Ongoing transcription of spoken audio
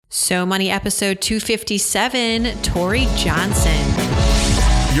So Money episode 257, Tori Johnson.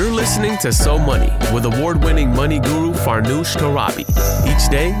 You're listening to So Money with award-winning money guru Farnoosh Torabi.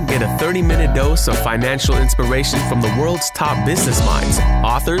 Each day, get a 30-minute dose of financial inspiration from the world's top business minds,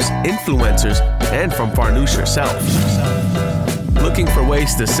 authors, influencers, and from Farnoosh herself. Looking for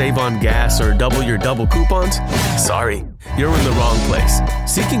ways to save on gas or double your double coupons? Sorry, you're in the wrong place.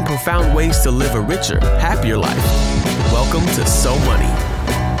 Seeking profound ways to live a richer, happier life. Welcome to So Money.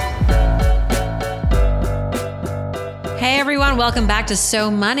 Hey everyone, welcome back to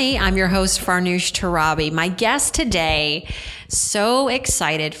So Money. I'm your host, Farnoosh Torabi. My guest today, so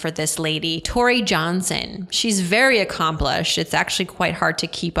excited for this lady, Tori Johnson. She's very accomplished. It's actually quite hard to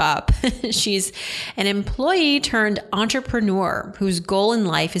keep up. She's an employee turned entrepreneur whose goal in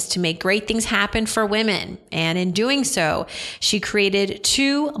life is to make great things happen for women. And in doing so, she created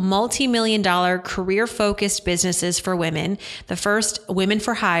two multi-million-dollar career-focused businesses for women. The first, Women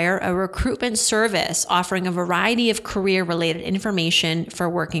for Hire, a recruitment service offering a variety of career-related information for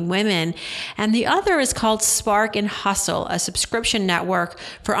working women. And the other is called Spark and Hustle, a subscription network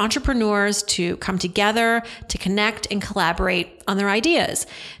for entrepreneurs to come together, to connect and collaborate on their ideas.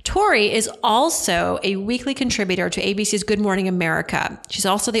 Tori is also a weekly contributor to ABC's Good Morning America. She's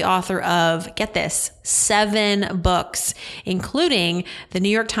also the author of, get this, 7 books, including the New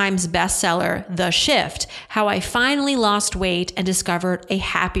York Times bestseller, The Shift, How I Finally Lost Weight and Discovered a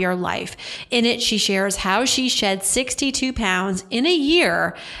Happier Life. In it, she shares how she shed 62 pounds in a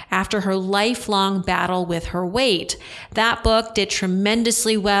year after her lifelong battle with her weight. That book did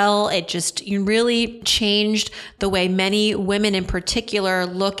tremendously well. It just really changed the way many women in particular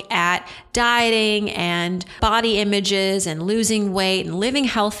look at dieting and body images and losing weight and living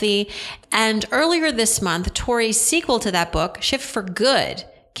healthy. And earlier this month, Tori's sequel to that book, Shift for Good,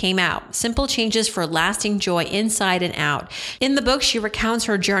 came out. Simple changes for lasting joy inside and out. In the book, she recounts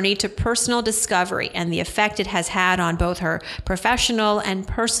her journey to personal discovery and the effect it has had on both her professional and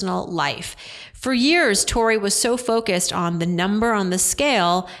personal life. For years, Tori was so focused on the number on the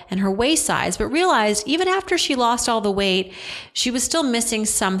scale and her waist size, but realized even after she lost all the weight, she was still missing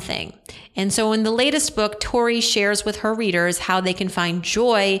something. And so in the latest book, Tori shares with her readers how they can find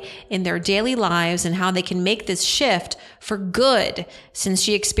joy in their daily lives and how they can make this shift for good, since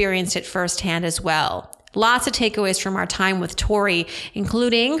she experienced it firsthand as well. Lots of takeaways from our time with Tori,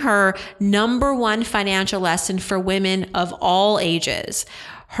 including her number one financial lesson for women of all ages,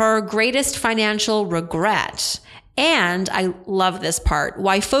 her greatest financial regret, and I love this part,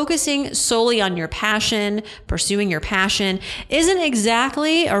 why focusing solely on your passion, pursuing your passion, isn't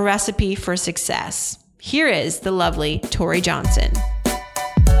exactly a recipe for success. Here is the lovely Tori Johnson.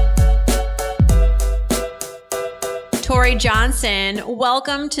 Tori Johnson,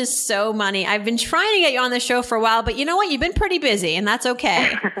 welcome to So Money. I've been trying to get you on the show for a while, but you know what? You've been pretty busy, and that's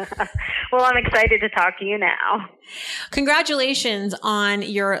okay. Well, I'm excited to talk to you now. Congratulations on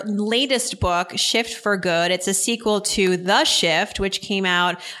your latest book, Shift for Good. It's a sequel to The Shift, which came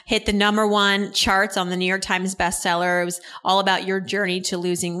out, hit the number one charts on the New York Times bestseller. It was all about your journey to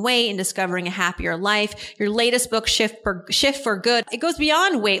losing weight and discovering a happier life. Your latest book, Shift for Good, it goes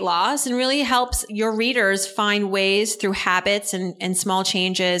beyond weight loss and really helps your readers find ways through habits and small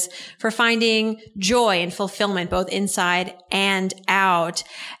changes for finding joy and fulfillment, both inside and out.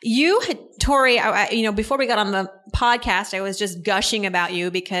 Tori, before we got on the podcast, I was just gushing about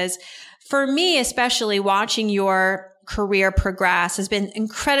you because for me, especially watching your career progress has been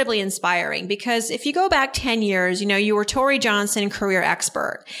incredibly inspiring, because if you go back 10 years, you were Tori Johnson, career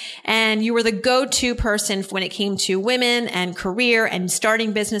expert, and you were the go-to person when it came to women and career and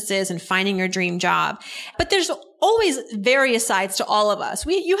starting businesses and finding your dream job. But there's always various sides to all of us.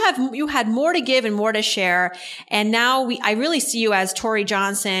 You had more to give and more to share. And now I really see you as Tori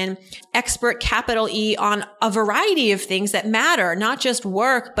Johnson, expert, capital E, on a variety of things that matter, not just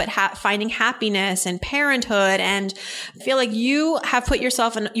work, but finding happiness and parenthood. And I feel like you've put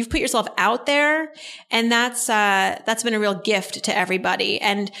yourself out there. And that's been a real gift to everybody.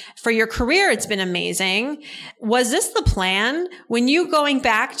 And for your career, it's been amazing. Was this the plan when you going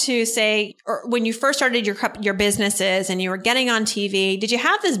back to or when you first started your businesses and you were getting on TV? Did you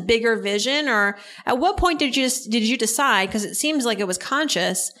have this bigger vision, or at what point did you decide? Because it seems like it was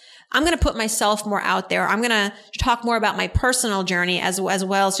conscious. I'm going to put myself more out there. I'm going to talk more about my personal journey as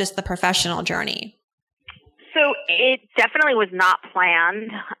well as just the professional journey. So it definitely was not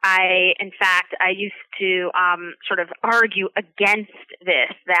planned. In fact, I used to sort of argue against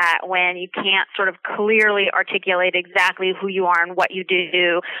this, that when you can't sort of clearly articulate exactly who you are and what you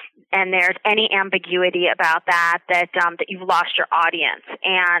do, and there's any ambiguity about that you've lost your audience.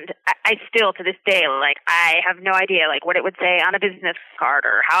 And I still, to this day, like, I have no idea, like, what it would say on a business card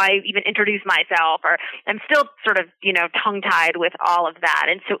or how I even introduce myself, or I'm still sort of, tongue-tied with all of that.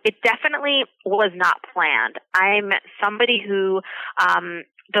 And so it definitely was not planned. I'm somebody who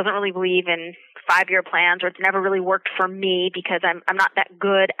doesn't really believe in 5-year plans, or it's never really worked for me because I'm not that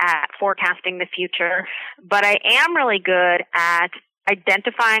good at forecasting the future. But I am really good at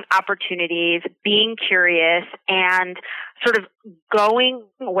identifying opportunities, being curious, and sort of going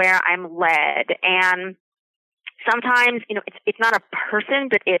where I'm led. And sometimes, it's not a person,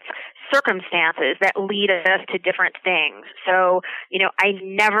 but it's circumstances that lead us to different things. So, I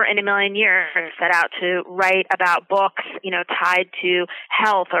never in a million years set out to write about books, tied to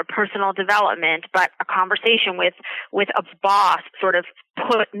health or personal development, but a conversation with a boss sort of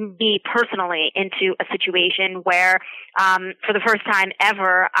put me personally into a situation where, for the first time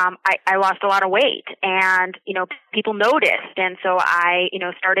ever, I lost a lot of weight, and, people noticed. And so I,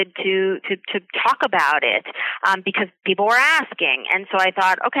 started to talk about it, because people were asking. And so I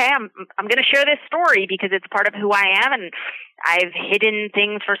thought, okay, I'm going to share this story because it's part of who I am, and I've hidden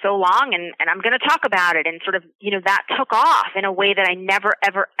things for so long, and I'm going to talk about it. And sort of, that took off in a way that I never,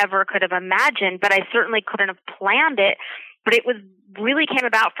 ever, ever could have imagined, but I certainly couldn't have planned it. But it was really came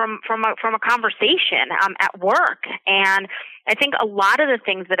about from a conversation at work. And I think a lot of the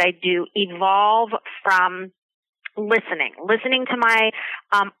things that I do evolve from listening to my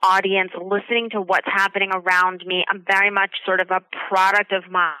audience, listening to what's happening around me. I'm very much sort of a product of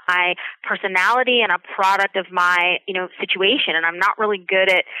my personality and a product of my, situation. And I'm not really good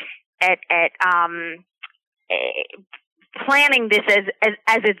at planning this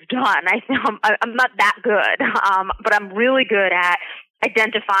as it's done. I'm not that good, but I'm really good at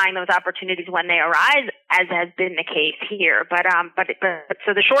identifying those opportunities when they arise, as has been the case here. But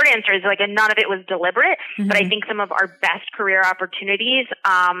so the short answer is, like, none of it was deliberate, but I think some of our best career opportunities,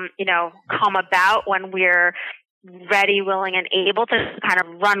 come about when we're ready, willing, and able to kind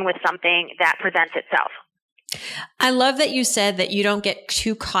of run with something that presents itself. I love that you said that you don't get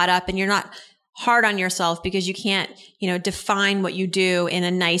too caught up and you're not hard on yourself because you can't, define what you do in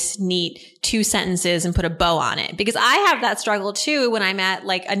a nice, neat 2 sentences and put a bow on it. Because I have that struggle too when I'm at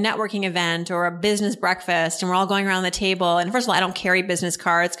like a networking event or a business breakfast and we're all going around the table. And first of all, I don't carry business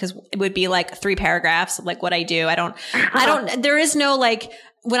cards because it would be like 3 paragraphs of like what I do. I don't, there is no like,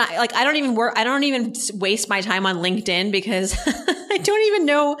 I don't even waste my time on LinkedIn because I don't even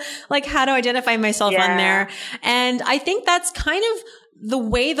know like how to identify myself on there. And I think that's kind of the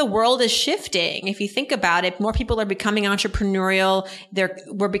way the world is shifting. If you think about it, more people are becoming entrepreneurial.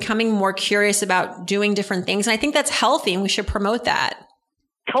 We're becoming more curious about doing different things. And I think that's healthy and we should promote that.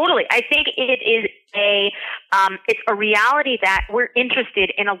 Totally. I think it is it's a reality that we're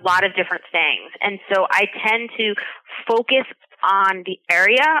interested in a lot of different things. And so I tend to focus on the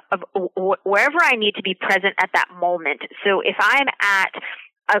area of wherever I need to be present at that moment. So if I'm at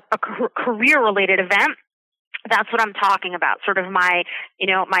a career-related event, that's what I'm talking about, sort of my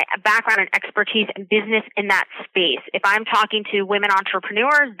background and expertise in business in that space. If I'm talking to women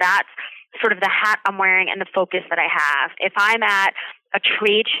entrepreneurs, that's sort of the hat I'm wearing and the focus that I have. If I'm at a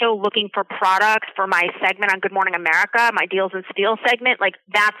trade show looking for products for my segment on Good Morning America, my Deals and Steals segment, like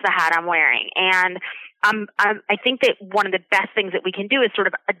that's the hat I'm wearing. And I think that one of the best things that we can do is sort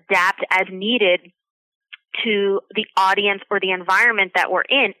of adapt as needed to the audience or the environment that we're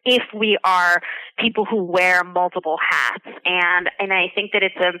in if we are people who wear multiple hats. And I think that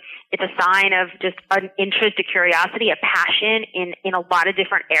it's a sign of just an interest, a curiosity, a passion in a lot of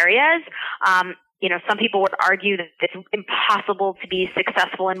different areas. Some people would argue that it's impossible to be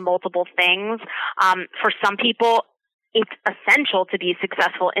successful in multiple things. For some people, it's essential to be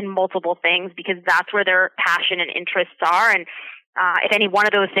successful in multiple things because that's where their passion and interests are. And if any one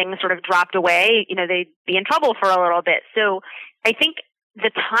of those things sort of dropped away, they'd be in trouble for a little bit. So I think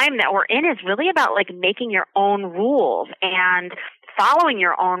the time that we're in is really about like making your own rules and following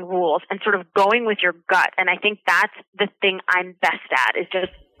your own rules and sort of going with your gut. And I think that's the thing I'm best at, is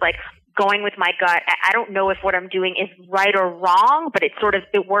just like going with my gut. I don't know if what I'm doing is right or wrong, but it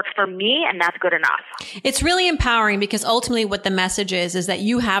works for me, and that's good enough. It's really empowering because ultimately what the message is that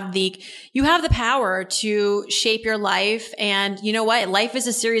you have the power to shape your life. And you know what? Life is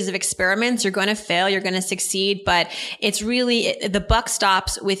a series of experiments. You're going to fail. You're going to succeed, but it's really, the buck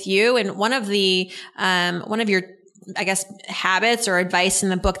stops with you. And one of your, I guess, habits or advice in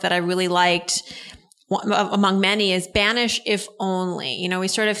the book that I really liked among many is banish if only. You know, we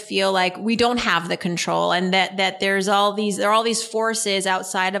sort of feel like we don't have the control and that there are all these forces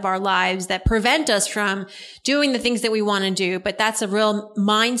outside of our lives that prevent us from doing the things that we want to do. But that's a real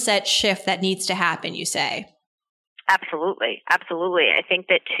mindset shift that needs to happen, you say. Absolutely. Absolutely. I think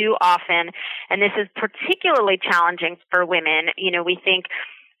that too often, and this is particularly challenging for women, you know, we think,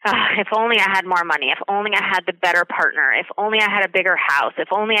 if only I had more money, if only I had the better partner, if only I had a bigger house, if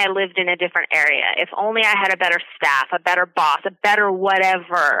only I lived in a different area, if only I had a better staff, a better boss, a better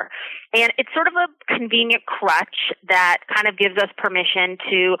whatever. And it's sort of a convenient crutch that kind of gives us permission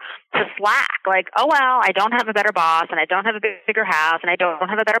to slack. Like, oh, well, I don't have a better boss and I don't have a bigger house and I don't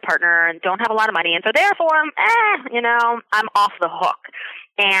have a better partner and don't have a lot of money. And so therefore, you know, I'm off the hook.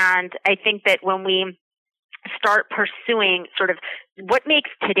 And I think that when we start pursuing sort of what makes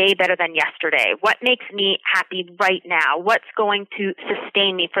today better than yesterday, what makes me happy right now, what's going to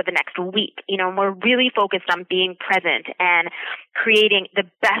sustain me for the next week. You know, we're really focused on being present and creating the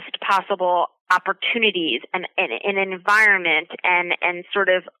best possible opportunities and an environment and sort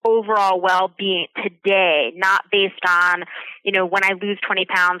of overall well-being today, not based on, you know, when I lose 20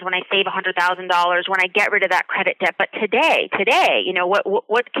 pounds, when I save $100,000, when I get rid of that credit debt, but today, you know,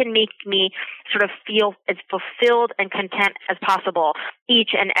 what can make me sort of feel as fulfilled and content as possible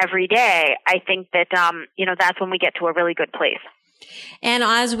each and every day. I think that, you know, that's when we get to a really good place. And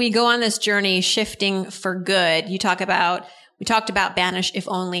as we go on this journey, shifting for good, we talked about banish if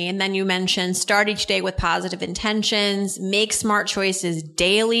only, and then you mentioned start each day with positive intentions, make smart choices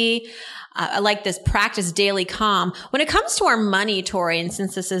daily. I like this, practice daily calm. When it comes to our money, Tori, and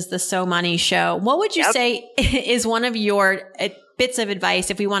since this is the So Money show, what would you say is one of your bits of advice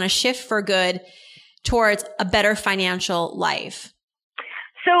if we want to shift for good towards a better financial life?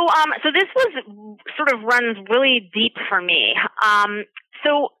 So this sort of runs really deep for me.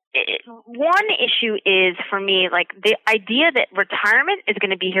 One issue is for me, like the idea that retirement is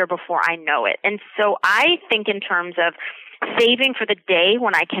going to be here before I know it. And so I think in terms of saving for the day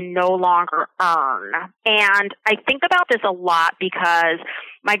when I can no longer earn. And I think about this a lot because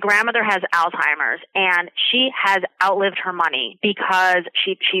my grandmother has Alzheimer's and she has outlived her money because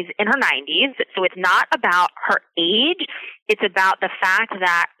she's in her 90s. So it's not about her age. It's about the fact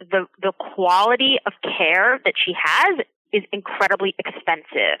that the quality of care that she has is incredibly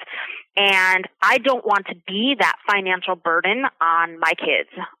expensive. And I don't want to be that financial burden on my kids.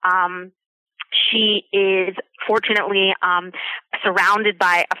 She is fortunately surrounded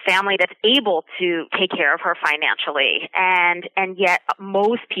by a family that's able to take care of her financially, and yet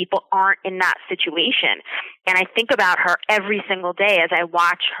most people aren't in that situation. And I think about her every single day as I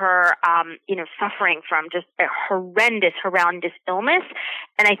watch her, suffering from just a horrendous illness.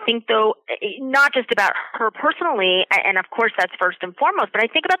 And I think, though, not just about her personally, and of course that's first and foremost, but I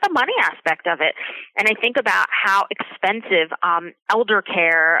think about the money aspect of it, and I think about how expensive elder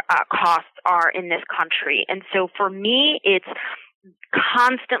care costs are in this country. And so for me, it's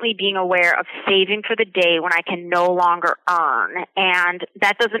constantly being aware of saving for the day when I can no longer earn. And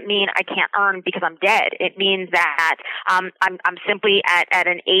that doesn't mean I can't earn because I'm dead. It means that I'm simply at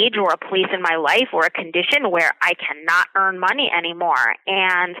an age or a place in my life or a condition where I cannot earn money anymore.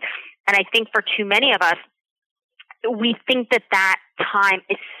 And I think for too many of us, we think that time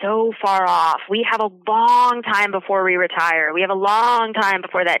is so far off. We have a long time before we retire. We have a long time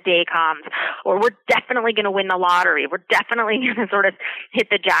before that day comes, or we're definitely going to win the lottery. We're definitely going to sort of hit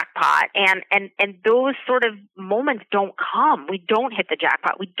the jackpot. And those sort of moments don't come. We don't hit the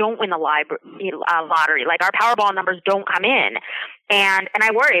jackpot. We don't win the lottery. Like our Powerball numbers don't come in. And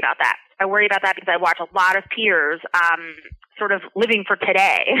I worry about that. I worry about that because I watch a lot of peers, sort of living for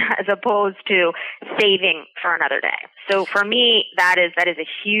today as opposed to saving for another day. So for me, that is a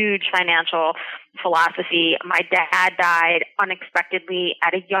huge financial philosophy. My dad died unexpectedly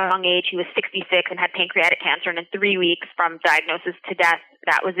at a young age. He was 66 and had pancreatic cancer, and in 3 weeks from diagnosis to death,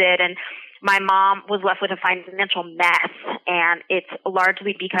 that was it. And my mom was left with a financial mess, and it's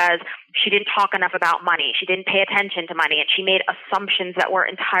largely because she didn't talk enough about money. She didn't pay attention to money, and she made assumptions that were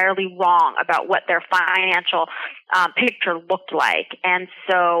entirely wrong about what their financial picture looked like. And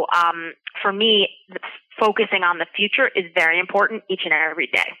so for me, focusing on the future is very important each and every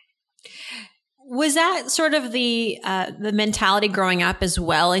day. Was that sort of the mentality growing up as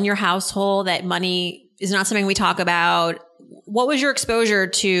well in your household, that money is not something we talk about? What was your exposure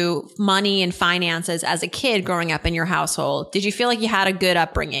to money and finances as a kid growing up in your household? Did you feel like you had a good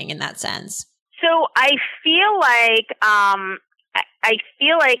upbringing in that sense? So I feel like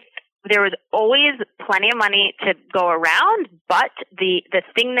there was always plenty of money to go around, but the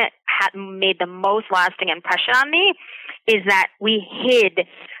thing that had made the most lasting impression on me is that we hid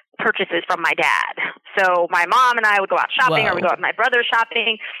purchases from my dad. So my mom and I would go out shopping, or we'd go out with my brother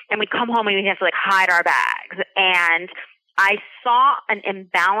shopping, and we'd come home and we'd have to like hide our bags. And I saw an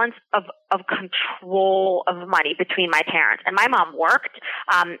imbalance of control of money between my parents. And my mom worked.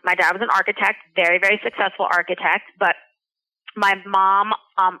 My dad was an architect, very, very successful architect, but my mom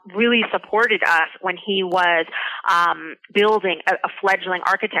really supported us when he was building a fledgling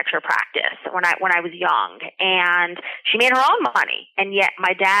architecture practice when I was young, and she made her own money, and yet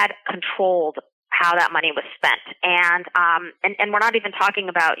my dad controlled how that money was spent. And we're not even talking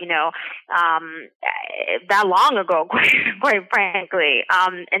about, that long ago, quite frankly.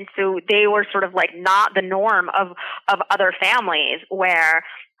 And so they were sort of like not the norm of other families where,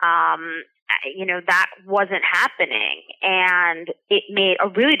 that wasn't happening. And it made a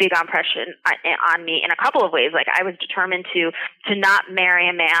really big impression on me in a couple of ways. Like, I was determined to not marry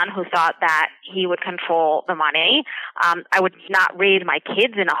a man who thought that he would control the money. I would not raise my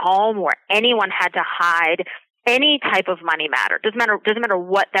kids in a home where anyone had to hide any type of money matter. Doesn't matter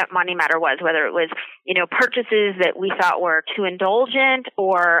what that money matter was, whether it was, purchases that we thought were too indulgent,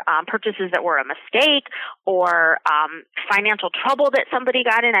 or purchases that were a mistake, or financial trouble that somebody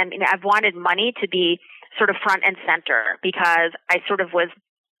got in. I mean, I've wanted money to be sort of front and center, because I sort of was,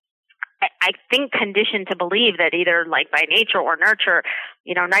 I think, conditioned to believe that either like by nature or nurture,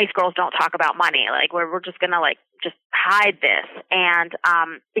 nice girls don't talk about money. Like, we're just going to like just hide this. And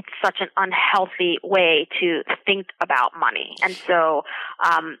it's such an unhealthy way to think about money. And so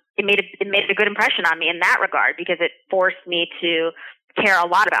it made a good impression on me in that regard, because it forced me to care a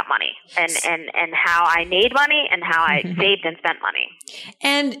lot about money and how I made money and how I saved and spent money.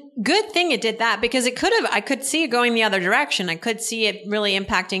 And good thing it did that, because I could see it going the other direction. I could see it really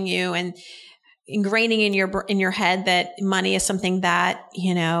impacting you and ingraining in your head that money is something that,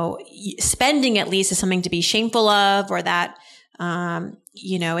 spending at least is something to be shameful of, or that,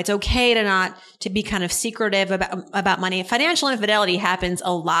 it's okay to be kind of secretive about money. Financial infidelity happens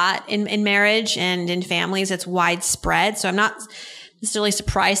a lot in marriage and in families. It's widespread. So I'm not necessarily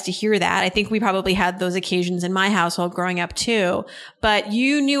surprised to hear that. I think we probably had those occasions in my household growing up too, but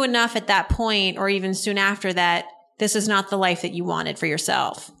you knew enough at that point, or even soon after, that this is not the life that you wanted for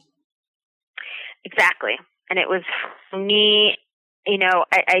yourself. Exactly. And it was, for me,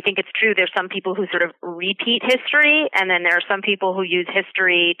 I think it's true. There's some people who sort of repeat history, and then there are some people who use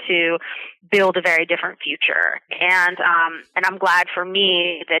history to build a very different future. And I'm glad for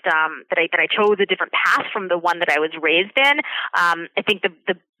me that I chose a different path from the one that I was raised in. I think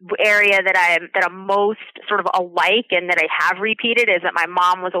the area that I'm most sort of alike and that I have repeated is that my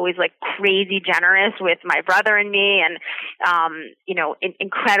mom was always like crazy generous with my brother and me, and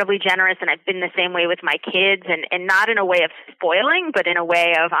incredibly generous. And I've been the same way with my kids, and not in a way of spoiling, but in a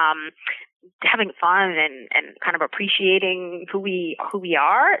way of having fun and kind of appreciating who we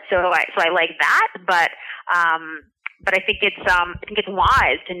are. So I like that, but I think it's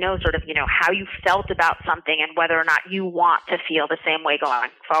wise to know sort of, how you felt about something and whether or not you want to feel the same way going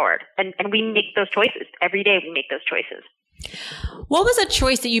forward. And we make those choices every day. We make those choices. What was a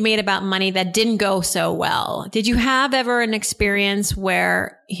choice that you made about money that didn't go so well? Did you have ever an experience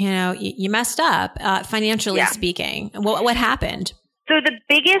where, you messed up, financially speaking? What happened? So the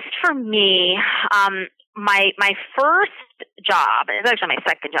biggest for me, my first job, it was actually my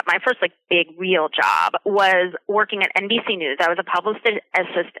second job, my first like big real job was working at NBC News. I was a publicist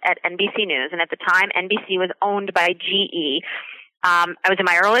at NBC News, and at the time NBC was owned by GE. I was in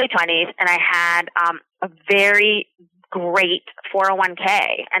my early 20s, and I had a very great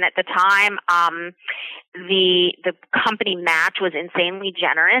 401k. And at the time, the company match was insanely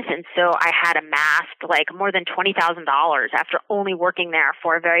generous. And so I had amassed like more than $20,000 after only working there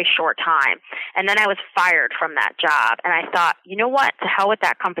for a very short time. And then I was fired from that job. And I thought, you know what? To hell with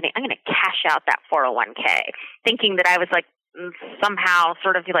that company. I'm going to cash out that 401k, thinking that I was like somehow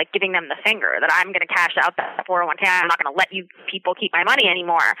sort of like giving them the finger, that I'm going to cash out that 401k. I'm not going to let you people keep my money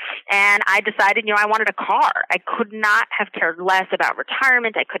anymore. And I decided, I wanted a car. I could not have cared less about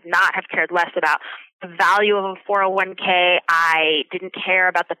retirement. I could not have cared less about the value of a 401k. I didn't care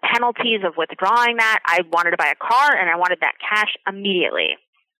about the penalties of withdrawing that. I wanted to buy a car, and I wanted that cash immediately.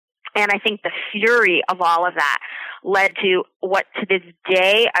 And I think the fury of all of that led to what to this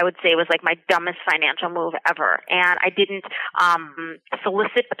day I would say was like my dumbest financial move ever. And I didn't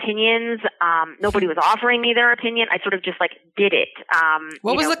solicit opinions. Nobody was offering me their opinion. I sort of just like did it.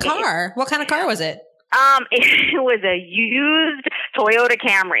 What was the car? What kind of car was it? It was a used Toyota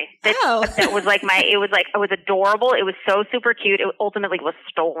Camry. That was like it was adorable. It was so super cute. It ultimately was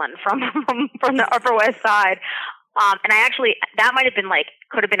stolen from the Upper West Side. And that might have been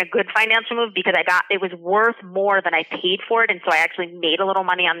could have been a good financial move because it was worth more than I paid for it. And so I actually made a little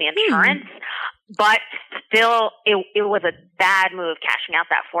money on the insurance, but still it was a bad move cashing out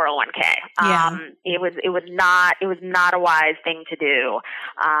that 401k. It was not a wise thing to do,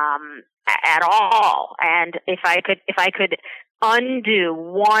 at all. And if I could undo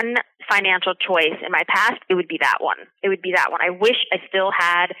one financial choice in my past, it would be that one. I wish I still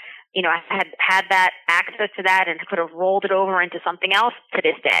had, I had that access to that and could have rolled it over into something else to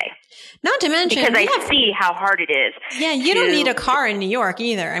this day. Not to mention, because I see how hard it is. Yeah, you don't need a car in New York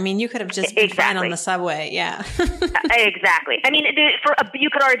either. I mean, you could have just been fine on the subway. Yeah. Exactly. I mean, you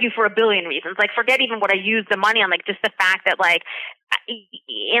could argue for a billion reasons. Forget even what I used the money on. Just the fact that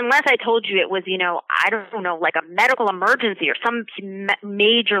unless I told you it was, I don't know, a medical emergency or some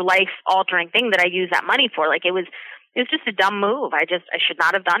major life altering thing that I used that money for, it was just a dumb move. I should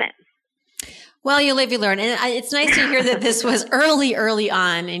not have done it. Well, you live, you learn. And it's nice to hear that this was early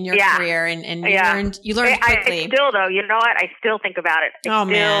on in your career and you learned quickly. I still, though, you know what? I still think about it.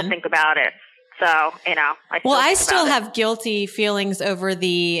 I think about it. So, I still have guilty feelings over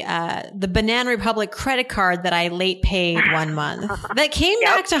the Banana Republic credit card that I late paid one month. That came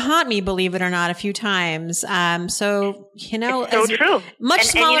back to haunt me, believe it or not, a few times. It's so true. Much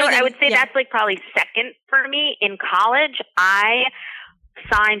smaller. I would say that's probably second for me. In college, I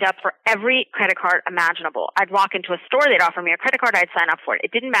signed up for every credit card imaginable. I'd walk into a store, they'd offer me a credit card, I'd sign up for it.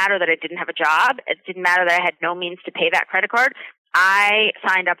 It didn't matter that I didn't have a job. It didn't matter that I had no means to pay that credit card. I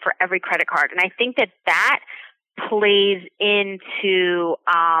signed up for every credit card. And I think that plays into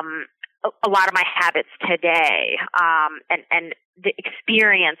a lot of my habits today. And the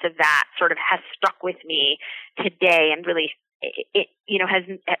experience of that sort of has stuck with me today and really has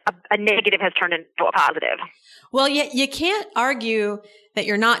a negative has turned into a positive. Well, you can't argue that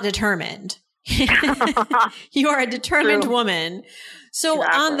you're not determined. You are a determined woman. So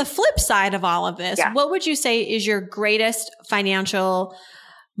on the flip side of all of this, what would you say is your greatest financial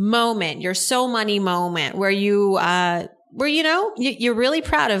moment, your so money moment where you're really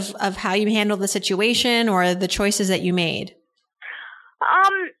proud of how you handled the situation or the choices that you made?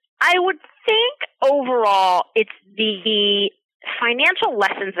 I would think overall it's the financial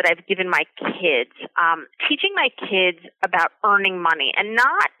lessons that I've given my kids, teaching my kids about earning money and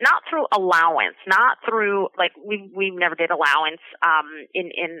not through allowance, not through we never did allowance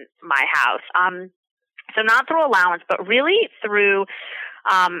in my house. So not through allowance, but really through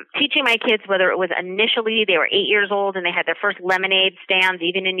teaching my kids, whether it was initially they were 8 years old and they had their first lemonade stands,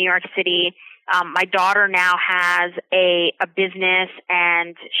 even in New York City. My daughter now has a business,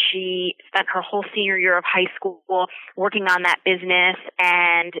 and she spent her whole senior year of high school working on that business,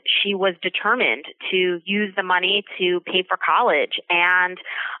 and she was determined to use the money to pay for college and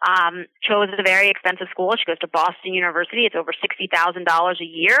chose a very expensive school. She goes to Boston University. It's over $60,000 a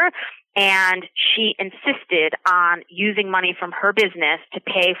year. And she insisted on using money from her business to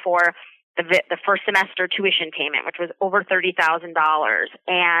pay for the first semester tuition payment, which was over $30,000.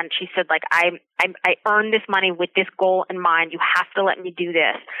 And she said, I earned this money with this goal in mind. You have to let me do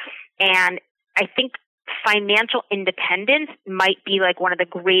this. And I think financial independence might be one of the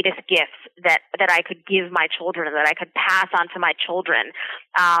greatest gifts that I could give my children, that I could pass on to my children.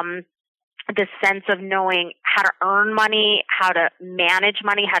 The sense of knowing how to earn money, how to manage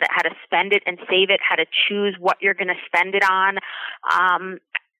money, how to spend it and save it, how to choose what you're going to spend it on.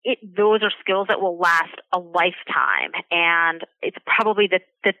 Those are skills that will last a lifetime, and it's probably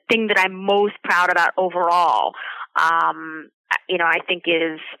the thing that I'm most proud about overall. I think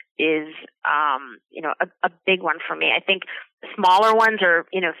is a big one for me. I think smaller ones are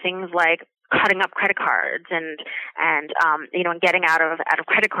things like cutting up credit cards and getting out of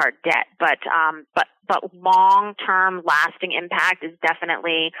credit card debt. But long-term lasting impact is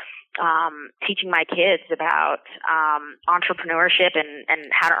definitely teaching my kids about entrepreneurship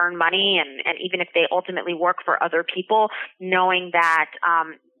and how to earn money, and even if they ultimately work for other people, knowing that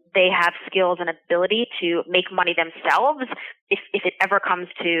they have skills and ability to make money themselves if it ever comes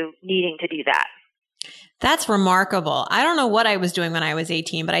to needing to do that. That's remarkable. I don't know what I was doing when I was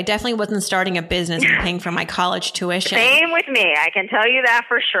 18, but I definitely wasn't starting a business and paying for my college tuition. Same with me. I can tell you that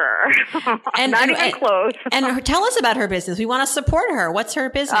for sure. Not even close. And tell us about her business. We want to support her. What's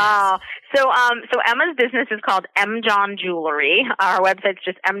her business? So Emma's business is called M. John Jewelry. Our website's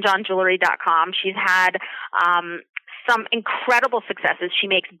just mjohnjewelry.com. She's had some incredible successes. She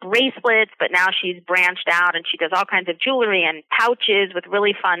makes bracelets, but now she's branched out and she does all kinds of jewelry and pouches with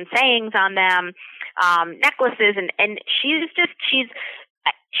really fun sayings on them, necklaces, and she's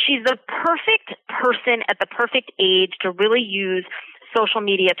the perfect person at the perfect age to really use social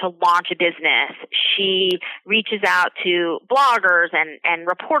media to launch a business. She reaches out to bloggers and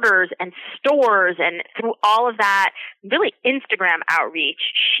reporters and stores, and through all of that, really Instagram outreach,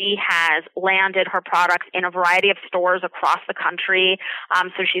 she has landed her products in a variety of stores across the country.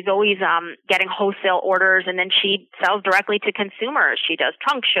 So she's always getting wholesale orders, and then she sells directly to consumers. She does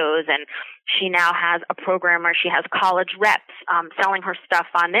trunk shows, and she now has a program where she has college reps selling her stuff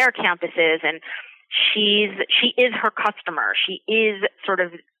on their campuses, and she is her customer. She is sort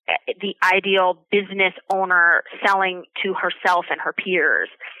of the ideal business owner selling to herself and her peers.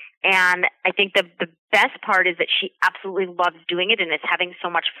 And I think the best part is that she absolutely loves doing it and is having so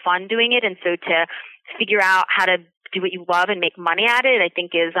much fun doing it. And so to figure out how to do what you love and make money at it, I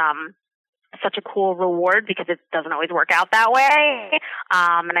think is such a cool reward, because it doesn't always work out that way.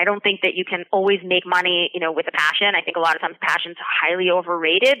 And I don't think that you can always make money, with a passion. I think a lot of times passion's highly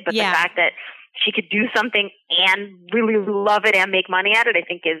overrated, but the fact that she could do something and really love it and make money at it, I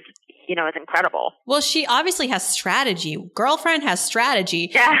think is incredible. Well, she obviously has strategy. Girlfriend has strategy.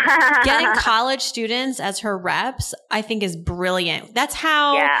 Getting college students as her reps, I think, is brilliant. That's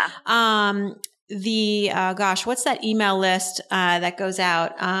how, what's that email list that goes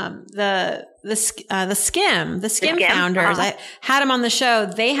out? The Skim founders. I had them on the show.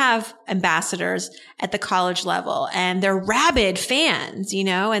 They have ambassadors at the college level, and they're rabid fans,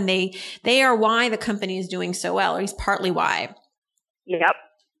 and they are why the company is doing so well, or at least partly why. Yep.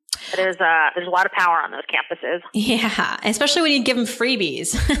 There's a lot of power on those campuses. Yeah, especially when you give them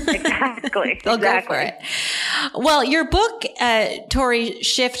freebies. Exactly. They'll go for it. Well, your book, Tori,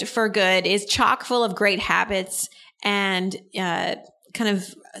 Shift for Good, is chock full of great habits and kind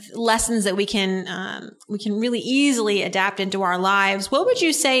of lessons that we can really easily adapt into our lives. What would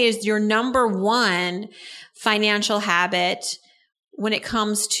you say is your number one financial habit when it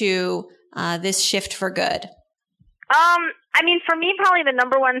comes to this shift for good? For me, probably the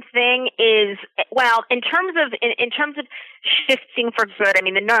number one thing is, in terms of shifting for good,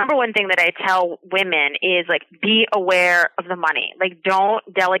 the number one thing that I tell women is, be aware of the money. Don't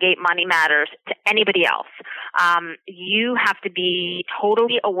delegate money matters to anybody else. You have to be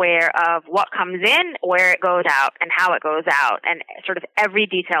totally aware of what comes in, where it goes out, and how it goes out, and sort of every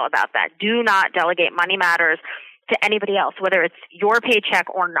detail about that. Do not delegate money matters to anybody else, whether it's your paycheck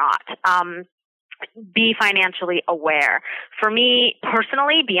or not. Be financially aware. For me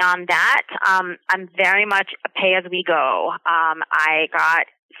personally, beyond that, I'm very much a pay as we go. I got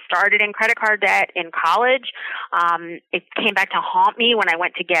started in credit card debt in college. It came back to haunt me when I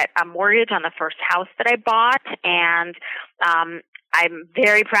went to get a mortgage on the first house that I bought. And I'm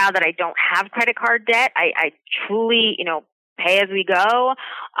very proud that I don't have credit card debt. I truly, pay as we go.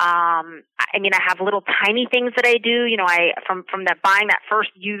 I have little tiny things that I do. From that buying that first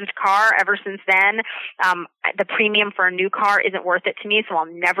used car, ever since then, the premium for a new car isn't worth it to me, so I'll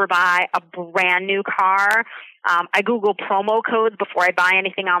never buy a brand new car. I Google promo codes before I buy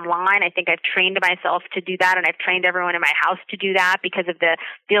anything online. I think I've trained myself to do that, and I've trained everyone in my house to do that because of the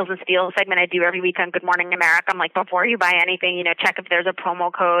Deals and Steals segment I do every week on Good Morning America. I'm like, before you buy anything, check if there's a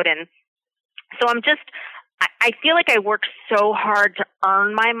promo code. And so I feel like I work so hard to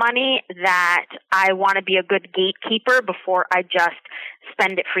earn my money that I want to be a good gatekeeper before I just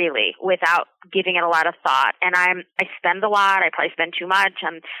spend it freely without giving it a lot of thought. And I spend a lot. I probably spend too much.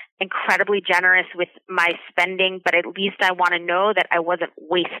 I'm incredibly generous with my spending, but at least I want to know that I wasn't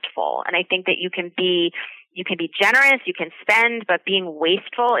wasteful. And I think that you can be generous, you can spend, but being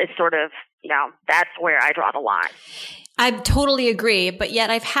wasteful is sort of, that's where I draw the line. I totally agree, but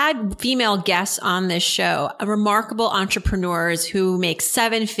yet I've had female guests on this show, remarkable entrepreneurs who make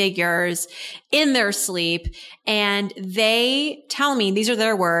 7 figures in their sleep, and they tell me, these are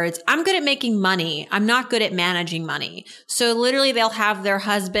their words, I'm good at making money. I'm not good at managing money. So literally they'll have their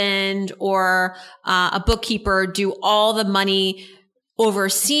husband or a bookkeeper do all the money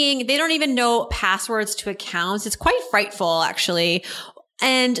overseeing. They don't even know passwords to accounts. It's quite frightful, actually.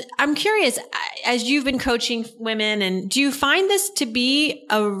 And I'm curious, as you've been coaching women, and do you find this to be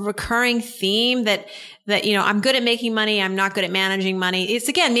a recurring theme that I'm good at making money, I'm not good at managing money? It's,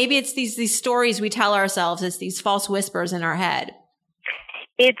 again, maybe it's these stories we tell ourselves, it's these false whispers in our head.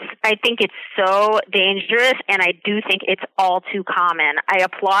 I think it's so dangerous, and I do think it's all too common. I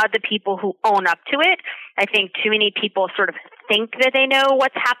applaud the people who own up to it. I think too many people sort of think that they know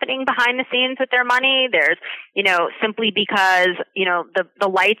what's happening behind the scenes with their money. There's, simply because, the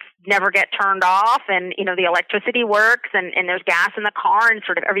lights never get turned off and, the electricity works and there's gas in the car and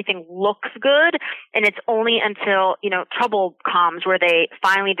sort of everything looks good. And it's only until, trouble comes where they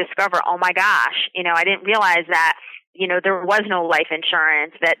finally discover, oh my gosh, I didn't realize that there was no life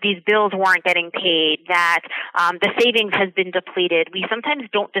insurance, that these bills weren't getting paid, that the savings has been depleted. We sometimes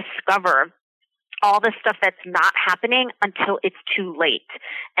don't discover all the stuff that's not happening until it's too late.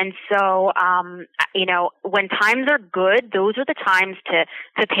 And so, when times are good, those are the times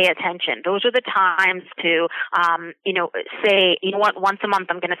to pay attention. Those are the times to, say, you know what, once a month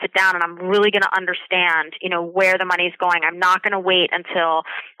I'm going to sit down and I'm really going to understand, where the money's going. I'm not going to wait until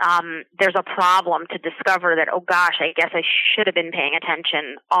there's a problem to discover that, oh gosh, I guess I should have been paying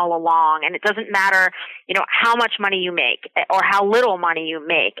attention all along. And it doesn't matter, how much money you make or how little money you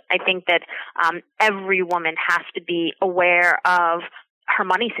make. I think that every woman has to be aware of her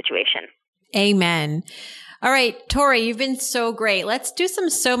money situation. Amen. All right, Tori, you've been so great. Let's do some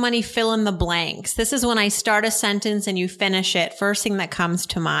So Money fill in the blanks. This is when I start a sentence and you finish it. First thing that comes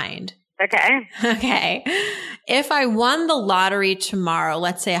to mind. Okay. If I won the lottery tomorrow,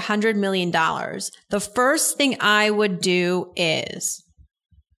 let's say $100 million, the first thing I would do is...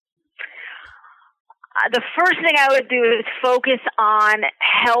 The first thing I would do is focus on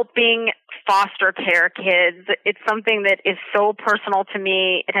helping foster care kids. It's something that is so personal to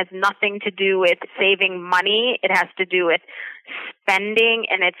me. It has nothing to do with saving money. It has to do with spending,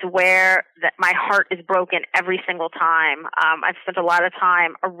 and it's where that my heart is broken every single time. I've spent a lot of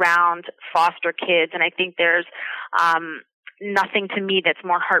time around foster kids, and I think there's nothing to me that's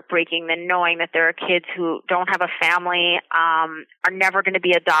more heartbreaking than knowing that there are kids who don't have a family, are never going to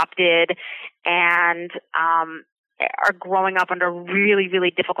be adopted, and are growing up under really,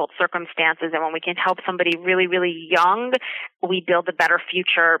 really difficult circumstances. And when we can help somebody really, really young, we build a better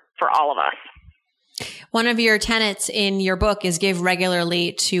future for all of us. One of your tenets in your book is give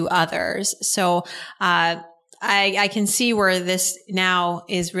regularly to others. So I can see where this now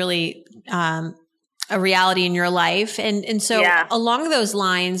is really a reality in your life. And so along those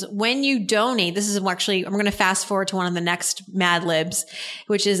lines, when you donate, this is actually, I'm going to fast forward to one of the next Mad Libs,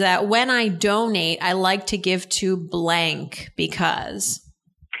 which is that when I donate, I like to give to blank because.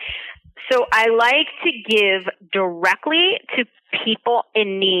 So I like to give directly to people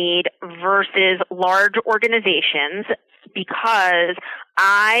in need versus large organizations because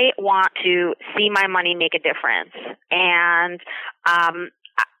I want to see my money make a difference. And,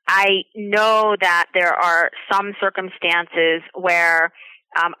 I know that there are some circumstances where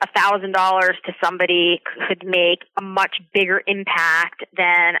 $1,000 to somebody could make a much bigger impact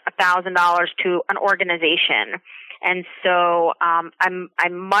than $1,000 to an organization. And so I'm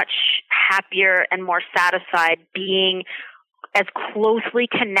much happier and more satisfied being as closely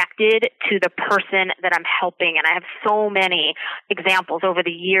connected to the person that I'm helping. And I have so many examples over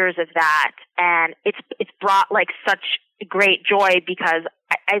the years of that. And it's brought like such great joy because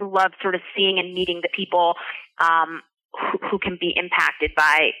I love sort of seeing and meeting the people who can be impacted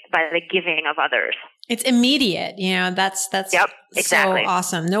by the giving of others. It's immediate, that's yep, exactly. So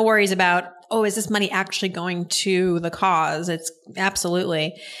awesome. No worries about, is this money actually going to the cause? It's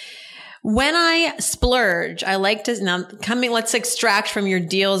absolutely. When I splurge, I like to let's extract from your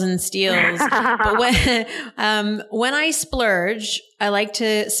deals and steals. But when I splurge, I like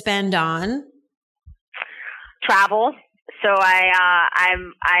to spend on travel. So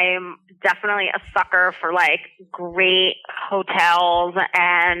I'm definitely a sucker for like great hotels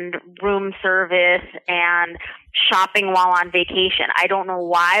and room service and shopping while on vacation. I don't know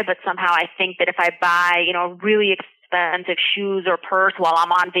why, but somehow I think that if I buy, really expensive shoes or purse while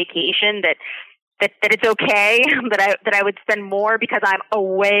I'm on vacation, that it's okay, that I would spend more because I'm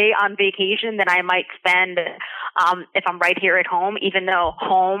away on vacation than I might spend if I'm right here at home, even though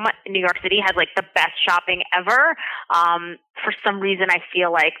home in New York City has like the best shopping ever. For some reason I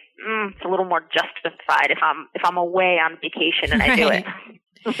feel like it's a little more justified if I'm away on vacation and I do it.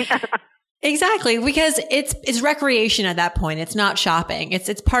 Exactly, because it's recreation at that point. It's not shopping.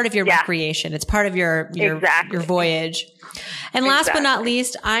 It's part of your recreation. It's part of your voyage. And last but not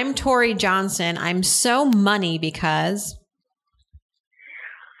least, I'm Tori Johnson. I'm so money because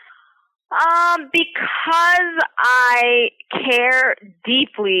I care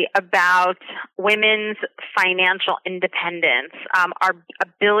deeply about women's financial independence, our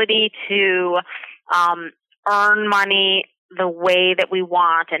ability to earn money the way that we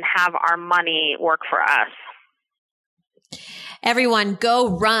want and have our money work for us. Everyone,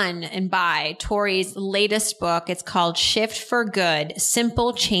 go run and buy Tori's latest book. It's called Shift for Good,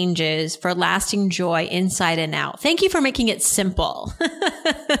 Simple Changes for Lasting Joy Inside and Out. Thank you for making it simple.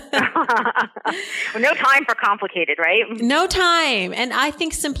 No time for complicated, right? No time. And I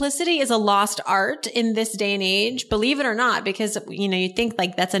think simplicity is a lost art in this day and age, believe it or not, because, you think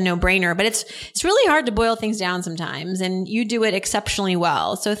like that's a no-brainer, but it's really hard to boil things down sometimes. And you do it exceptionally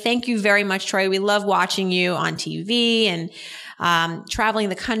well. So thank you very much, Tori. We love watching you on TV and traveling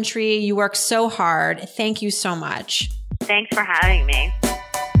the country. You work so hard. Thank you so much. Thanks for having me.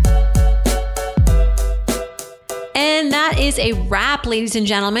 And that is a wrap, ladies and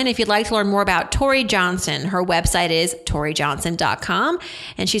gentlemen. If you'd like to learn more about Tori Johnson, her website is torijohnson.com.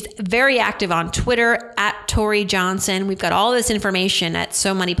 And she's very active on Twitter at Tori Johnson. We've got all this information at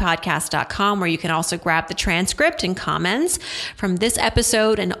SoMoneyPodcast.com, where you can also grab the transcript and comments from this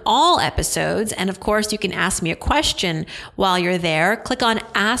episode and all episodes. And of course, you can ask me a question while you're there. Click on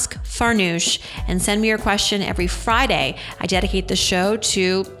Ask Farnoosh and send me your question every Friday. I dedicate the show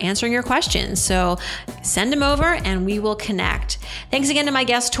to answering your questions. So send them over and we will connect. Thanks again to my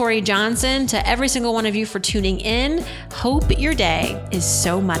guest, Tori Johnson, to every single one of you for tuning in. Hope your day is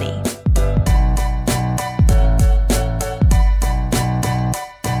so money.